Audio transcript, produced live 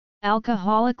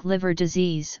Alcoholic liver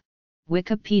disease,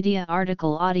 Wikipedia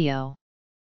article audio.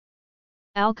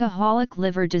 Alcoholic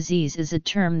liver disease is a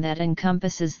term that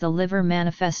encompasses the liver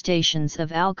manifestations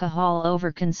of alcohol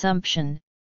overconsumption,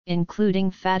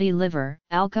 including fatty liver,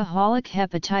 alcoholic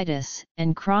hepatitis,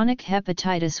 and chronic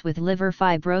hepatitis with liver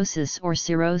fibrosis or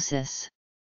cirrhosis.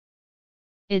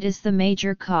 It is the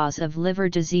major cause of liver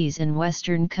disease in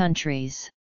Western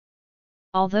countries.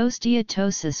 Although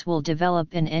steatosis will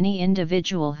develop in any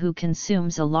individual who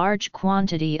consumes a large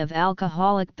quantity of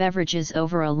alcoholic beverages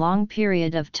over a long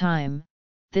period of time,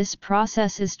 this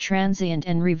process is transient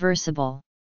and reversible.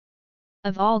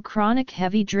 Of all chronic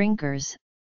heavy drinkers,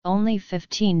 only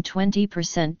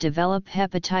 15–20% develop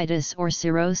hepatitis or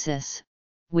cirrhosis,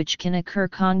 which can occur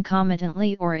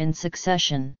concomitantly or in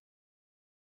succession.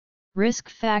 Risk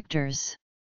factors.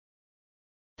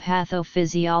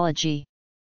 Pathophysiology.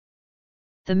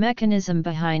 The mechanism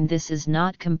behind this is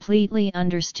not completely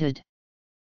understood.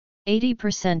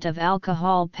 80% of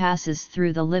alcohol passes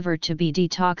through the liver to be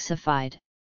detoxified.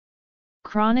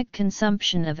 Chronic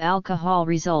consumption of alcohol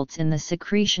results in the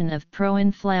secretion of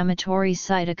pro-inflammatory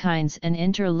cytokines and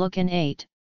interleukin-8,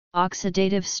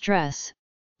 oxidative stress,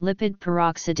 lipid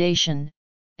peroxidation,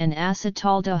 and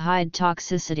acetaldehyde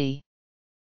toxicity.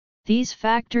 These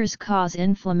factors cause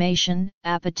inflammation,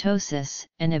 apoptosis,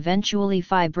 and eventually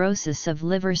fibrosis of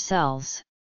liver cells.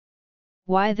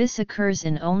 Why this occurs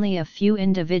in only a few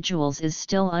individuals is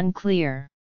still unclear.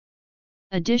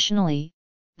 Additionally,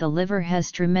 the liver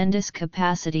has tremendous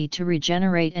capacity to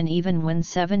regenerate, and even when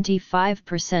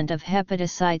 75% of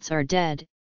hepatocytes are dead,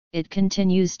 it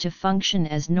continues to function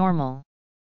as normal.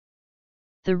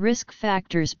 The risk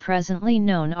factors presently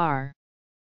known are: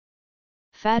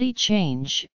 fatty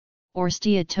change, or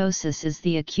steatosis, is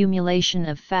the accumulation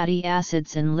of fatty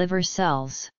acids in liver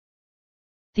cells.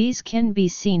 These can be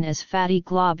seen as fatty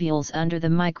globules under the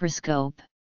microscope.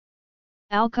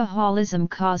 Alcoholism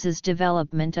causes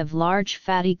development of large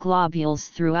fatty globules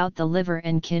throughout the liver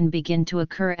and can begin to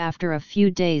occur after a few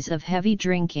days of heavy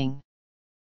drinking.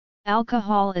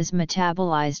 Alcohol is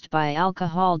metabolized by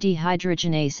alcohol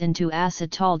dehydrogenase into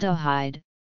acetaldehyde,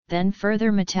 then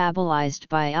further metabolized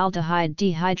by aldehyde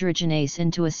dehydrogenase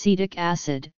into acetic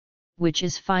acid, which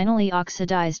is finally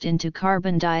oxidized into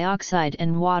carbon dioxide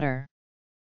and water.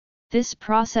 This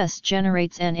process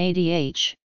generates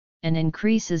NADH, and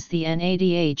increases the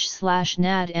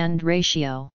NADH/NAD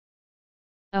ratio.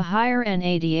 A higher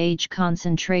NADH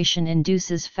concentration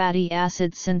induces fatty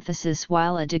acid synthesis,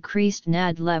 while a decreased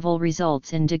NAD level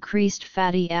results in decreased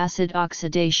fatty acid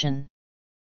oxidation.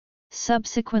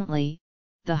 Subsequently,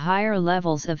 the higher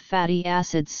levels of fatty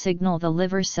acids signal the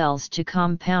liver cells to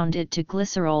compound it to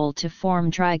glycerol to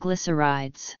form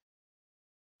triglycerides.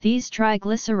 These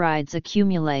triglycerides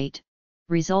accumulate,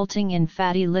 resulting in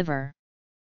fatty liver.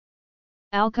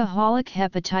 Alcoholic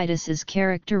hepatitis is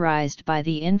characterized by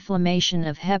the inflammation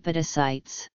of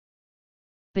hepatocytes.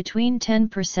 Between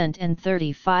 10% and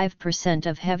 35%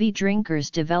 of heavy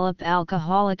drinkers develop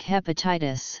alcoholic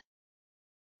hepatitis.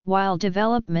 While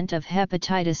development of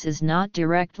hepatitis is not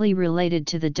directly related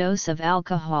to the dose of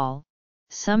alcohol,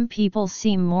 some people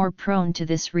seem more prone to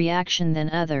this reaction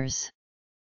than others.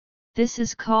 This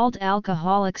is called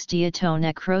alcoholic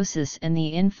steatonecrosis, and the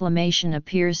inflammation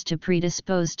appears to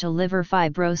predispose to liver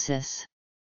fibrosis.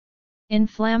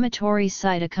 Inflammatory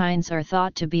cytokines are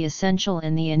thought to be essential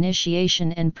in the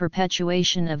initiation and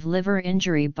perpetuation of liver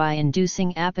injury by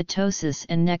inducing apoptosis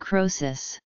and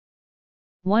necrosis.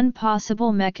 One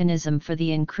possible mechanism for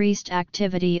the increased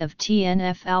activity of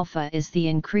TNF-alpha is the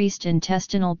increased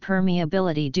intestinal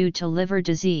permeability due to liver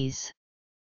disease.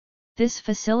 This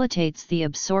facilitates the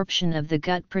absorption of the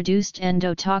gut-produced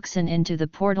endotoxin into the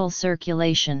portal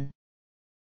circulation.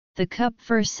 The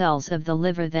Kupffer cells of the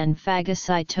liver then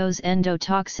phagocytose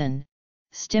endotoxin,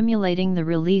 stimulating the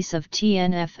release of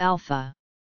TNF-alpha.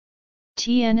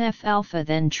 TNF-alpha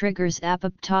then triggers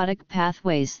apoptotic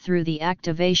pathways through the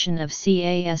activation of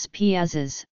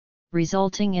caspases,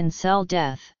 resulting in cell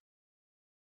death.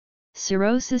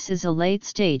 Cirrhosis is a late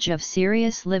stage of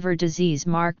serious liver disease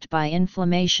marked by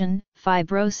inflammation,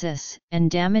 fibrosis, and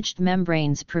damaged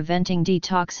membranes preventing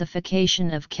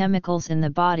detoxification of chemicals in the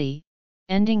body,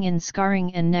 ending in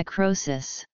scarring and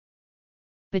necrosis.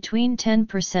 Between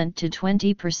 10% to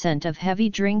 20% of heavy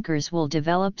drinkers will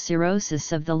develop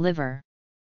cirrhosis of the liver.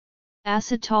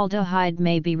 Acetaldehyde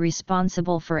may be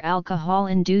responsible for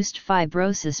alcohol-induced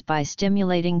fibrosis by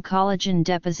stimulating collagen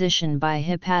deposition by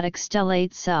hepatic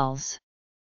stellate cells.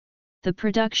 The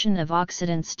production of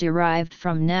oxidants derived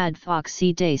from NADPH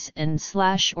oxidase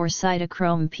N/or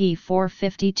cytochrome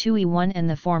P452E1 and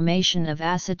the formation of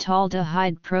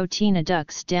acetaldehyde protein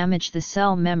adducts damage the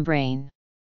cell membrane.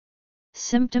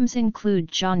 Symptoms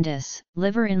include jaundice,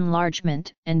 liver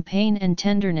enlargement, and pain and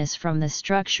tenderness from the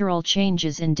structural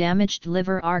changes in damaged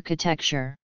liver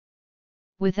architecture.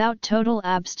 Without total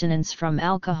abstinence from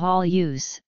alcohol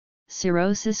use,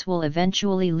 cirrhosis will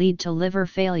eventually lead to liver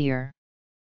failure.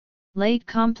 Late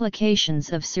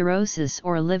complications of cirrhosis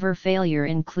or liver failure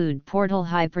include portal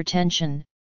hypertension,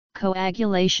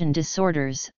 coagulation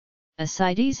disorders,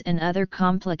 ascites and other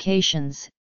complications,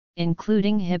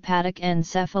 including hepatic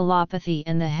encephalopathy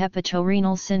and the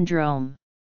hepatorenal syndrome.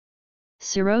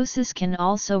 Cirrhosis can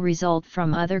also result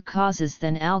from other causes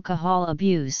than alcohol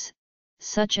abuse,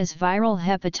 such as viral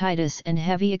hepatitis and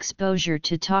heavy exposure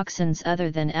to toxins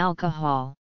other than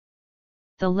alcohol.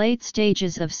 The late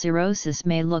stages of cirrhosis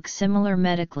may look similar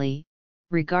medically,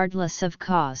 regardless of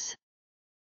cause.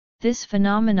 This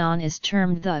phenomenon is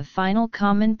termed the final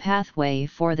common pathway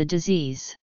for the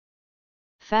disease.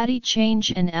 Fatty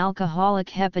change and alcoholic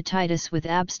hepatitis with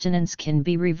abstinence can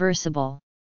be reversible.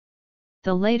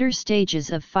 The later stages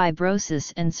of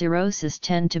fibrosis and cirrhosis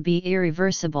tend to be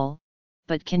irreversible,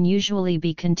 but can usually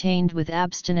be contained with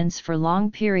abstinence for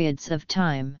long periods of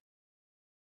time.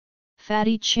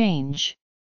 Fatty change.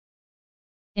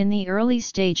 In the early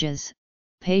stages,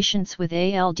 patients with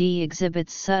ALD exhibit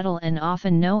subtle and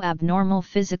often no abnormal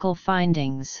physical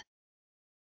findings.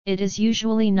 It is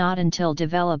usually not until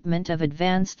development of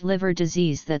advanced liver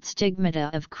disease that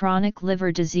stigmata of chronic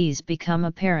liver disease become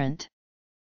apparent.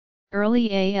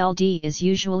 Early ALD is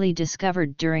usually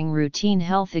discovered during routine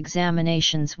health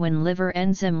examinations when liver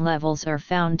enzyme levels are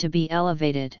found to be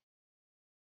elevated.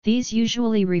 These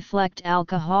usually reflect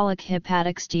alcoholic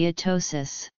hepatic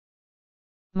steatosis.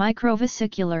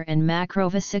 Microvesicular and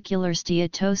macrovesicular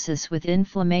steatosis with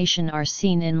inflammation are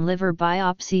seen in liver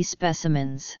biopsy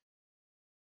specimens.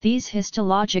 These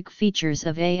histologic features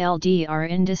of ALD are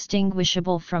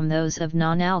indistinguishable from those of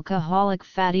non-alcoholic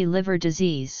fatty liver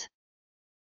disease.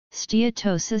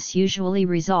 Steatosis usually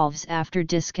resolves after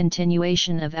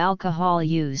discontinuation of alcohol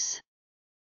use.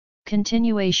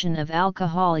 Continuation of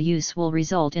alcohol use will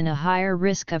result in a higher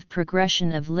risk of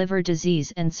progression of liver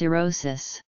disease and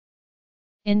cirrhosis.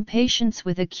 In patients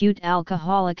with acute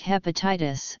alcoholic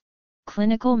hepatitis,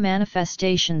 clinical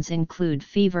manifestations include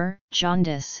fever,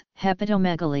 jaundice,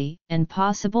 hepatomegaly, and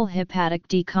possible hepatic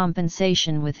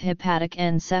decompensation with hepatic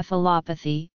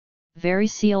encephalopathy,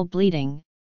 variceal bleeding,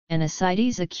 and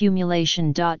ascites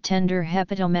accumulation. Tender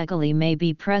hepatomegaly may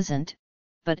be present,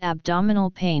 but abdominal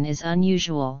pain is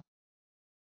unusual.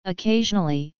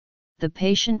 Occasionally, the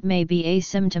patient may be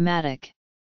asymptomatic.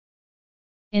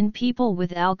 In people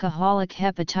with alcoholic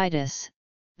hepatitis,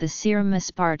 the serum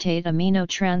aspartate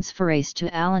aminotransferase to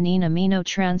alanine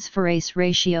aminotransferase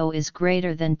ratio is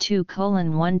greater than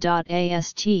 2:1.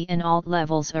 AST and ALT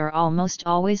levels are almost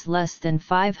always less than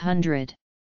 500.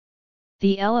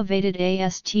 The elevated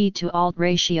AST to ALT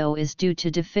ratio is due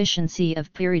to deficiency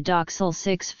of pyridoxal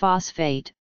 6-phosphate,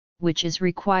 which is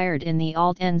required in the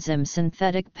ALT enzyme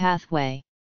synthetic pathway.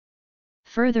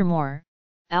 Furthermore,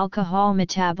 alcohol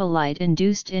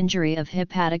metabolite-induced injury of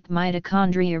hepatic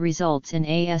mitochondria results in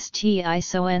AST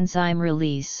isoenzyme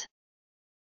release.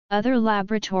 Other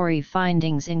laboratory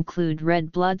findings include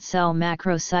red blood cell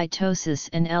macrocytosis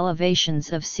and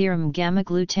elevations of serum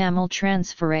gamma-glutamyl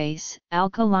transferase,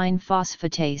 alkaline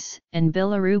phosphatase, and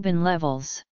bilirubin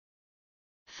levels.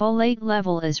 Folate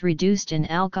level is reduced in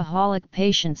alcoholic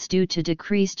patients due to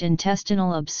decreased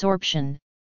intestinal absorption,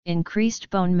 increased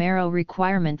bone marrow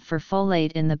requirement for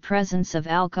folate in the presence of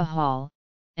alcohol,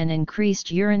 and increased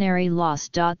urinary loss.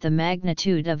 The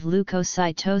magnitude of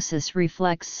leukocytosis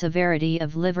reflects severity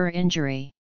of liver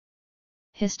injury.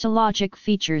 Histologic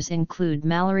features include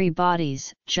Mallory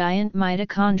bodies, giant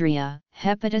mitochondria,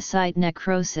 hepatocyte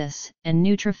necrosis, and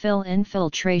neutrophil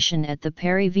infiltration at the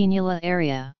perivenula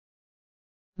area.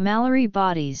 Mallory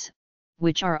bodies,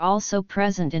 which are also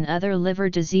present in other liver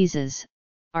diseases,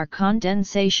 are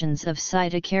condensations of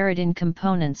cytokeratin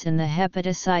components in the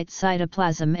hepatocyte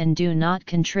cytoplasm and do not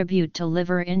contribute to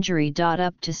liver injury.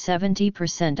 Up to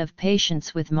 70% of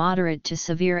patients with moderate to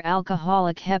severe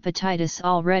alcoholic hepatitis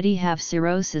already have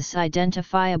cirrhosis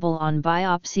identifiable on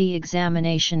biopsy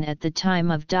examination at the time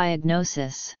of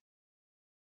diagnosis.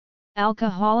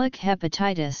 Alcoholic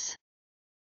hepatitis.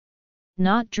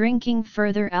 Not drinking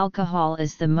further alcohol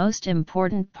is the most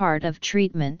important part of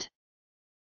treatment.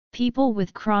 People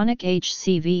with chronic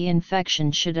HCV infection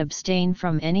should abstain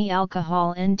from any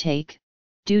alcohol intake,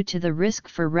 due to the risk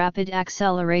for rapid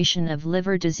acceleration of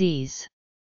liver disease.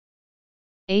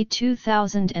 A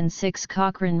 2006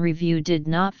 Cochrane review did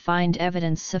not find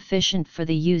evidence sufficient for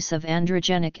the use of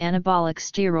androgenic anabolic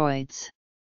steroids.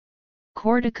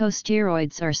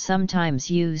 Corticosteroids are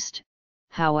sometimes used,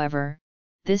 however,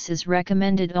 this is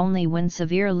recommended only when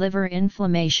severe liver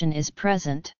inflammation is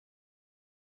present.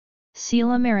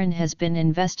 Silymarin has been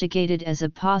investigated as a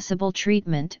possible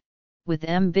treatment, with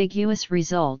ambiguous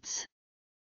results.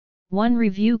 One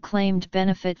review claimed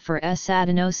benefit for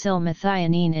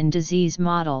S-adenosylmethionine in disease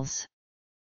models.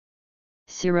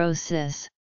 Cirrhosis.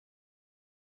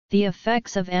 The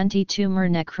effects of anti-tumor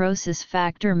necrosis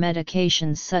factor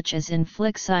medications such as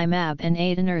infliximab and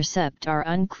etanercept are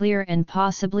unclear and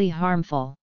possibly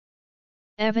harmful.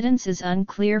 Evidence is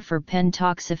unclear for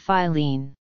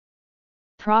pentoxifylline.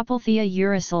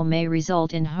 Propylthiouracil may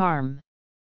result in harm.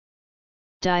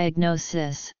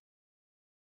 Diagnosis.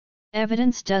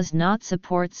 Evidence does not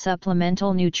support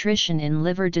supplemental nutrition in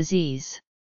liver disease.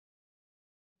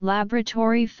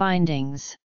 Laboratory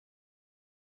findings.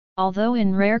 Although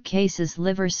in rare cases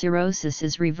liver cirrhosis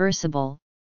is reversible,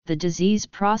 the disease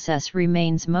process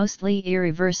remains mostly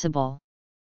irreversible.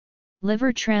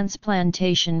 Liver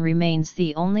transplantation remains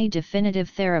the only definitive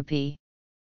therapy.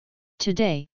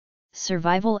 Today,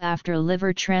 survival after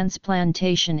liver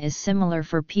transplantation is similar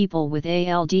for people with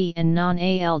ALD and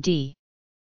non-ALD.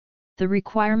 The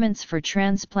requirements for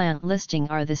transplant listing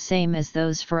are the same as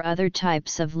those for other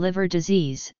types of liver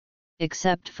disease,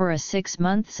 except for a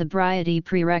 6-month sobriety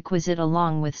prerequisite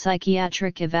along with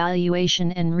psychiatric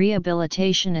evaluation and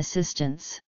rehabilitation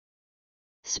assistance.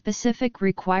 Specific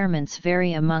requirements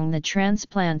vary among the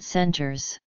transplant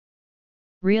centers.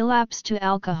 Relapse to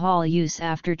alcohol use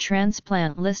after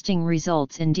transplant listing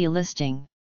results in delisting.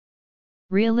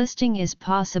 Relisting is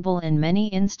possible in many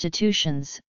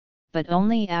institutions, but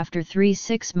only after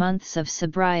 3-6 months of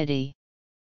sobriety.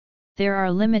 There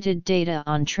are limited data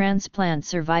on transplant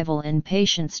survival in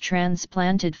patients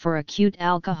transplanted for acute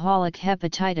alcoholic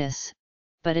hepatitis,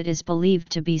 but it is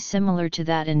believed to be similar to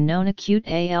that in known acute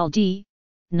ALD,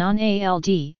 non-ALD,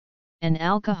 and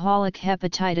alcoholic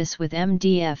hepatitis with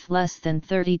MDF less than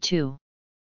 32.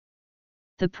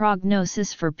 The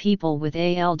prognosis for people with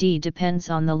ALD depends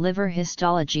on the liver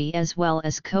histology as well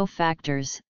as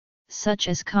cofactors, such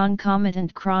as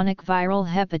concomitant chronic viral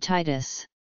hepatitis.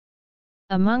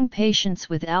 Among patients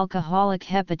with alcoholic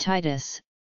hepatitis,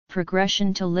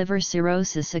 progression to liver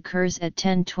cirrhosis occurs at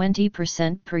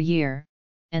 10–20% per year,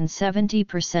 and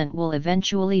 70% will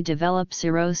eventually develop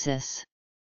cirrhosis.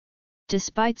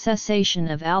 Despite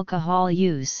cessation of alcohol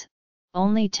use,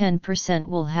 only 10%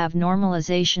 will have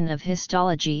normalization of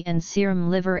histology and serum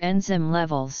liver enzyme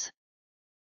levels.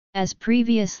 As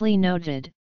previously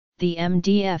noted, the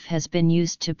MDF has been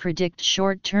used to predict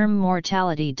short-term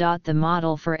mortality. The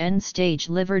model for end-stage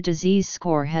liver disease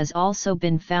score has also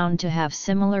been found to have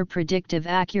similar predictive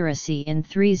accuracy in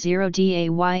 30-day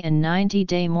and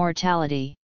 90-day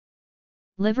mortality.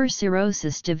 Liver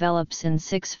cirrhosis develops in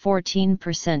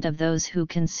 6–14% of those who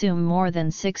consume more than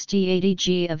 60–80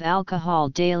 g of alcohol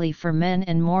daily for men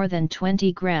and more than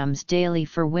 20 grams daily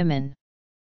for women.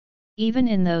 Even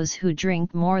in those who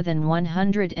drink more than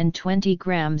 120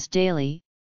 grams daily,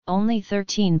 only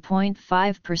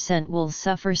 13.5% will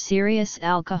suffer serious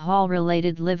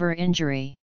alcohol-related liver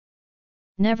injury.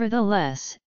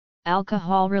 Nevertheless,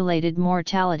 alcohol-related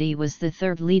mortality was the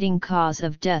third leading cause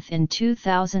of death in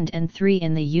 2003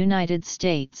 in the United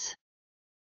States.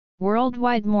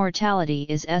 Worldwide mortality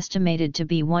is estimated to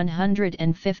be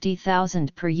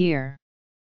 150,000 per year.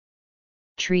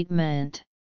 Treatment.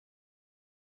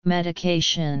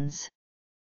 Medications.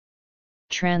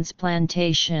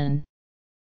 Transplantation.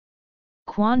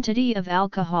 Quantity of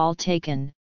alcohol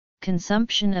taken,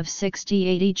 consumption of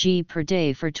 60–80 g per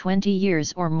day for 20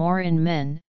 years or more in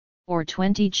men, or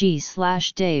 20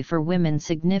 g/day for women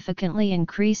significantly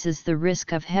increases the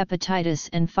risk of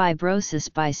hepatitis and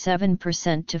fibrosis by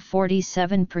 7% to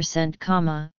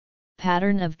 47%.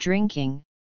 Pattern of drinking.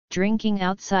 Drinking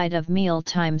outside of meal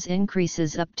times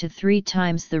increases up to 3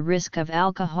 times the risk of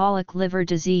alcoholic liver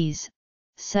disease.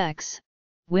 Sex.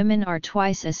 Women are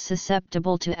twice as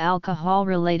susceptible to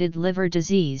alcohol-related liver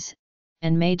disease,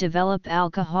 and may develop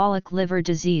alcoholic liver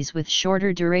disease with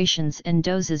shorter durations and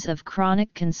doses of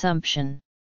chronic consumption.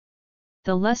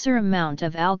 The lesser amount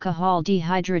of alcohol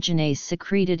dehydrogenase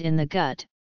secreted in the gut,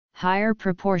 higher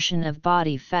proportion of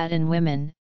body fat in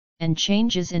women, and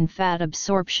changes in fat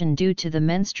absorption due to the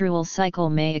menstrual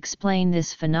cycle may explain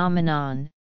this phenomenon.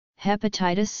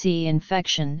 Hepatitis C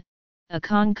infection. A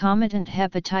concomitant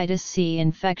hepatitis C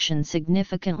infection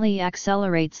significantly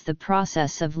accelerates the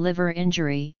process of liver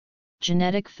injury.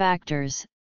 Genetic factors.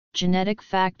 genetic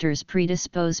factors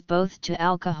predispose both to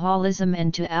alcoholism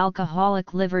and to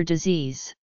alcoholic liver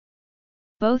disease.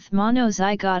 Both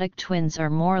monozygotic twins are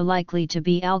more likely to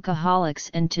be alcoholics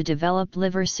and to develop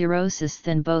liver cirrhosis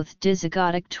than both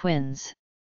dizygotic twins.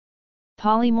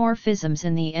 Polymorphisms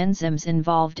in the enzymes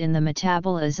involved in the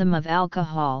metabolism of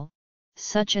alcohol,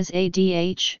 such as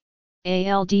ADH,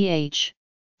 ALDH,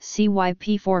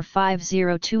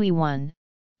 CYP4502E1,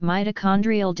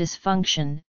 mitochondrial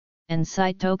dysfunction, and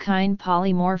cytokine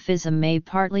polymorphism may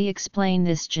partly explain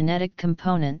this genetic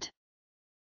component.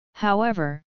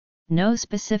 However, no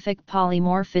specific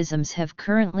polymorphisms have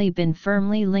currently been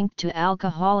firmly linked to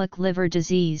alcoholic liver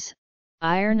disease.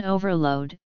 Iron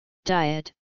overload,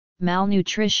 diet,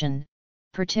 malnutrition,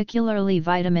 particularly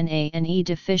vitamin A and E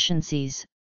deficiencies,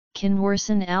 can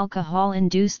worsen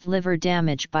alcohol-induced liver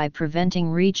damage by preventing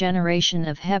regeneration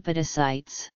of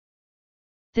hepatocytes.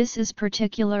 This is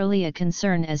particularly a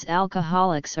concern as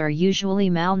alcoholics are usually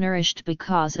malnourished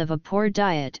because of a poor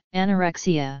diet,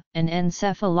 anorexia, and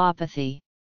encephalopathy.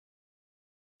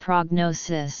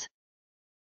 Prognosis.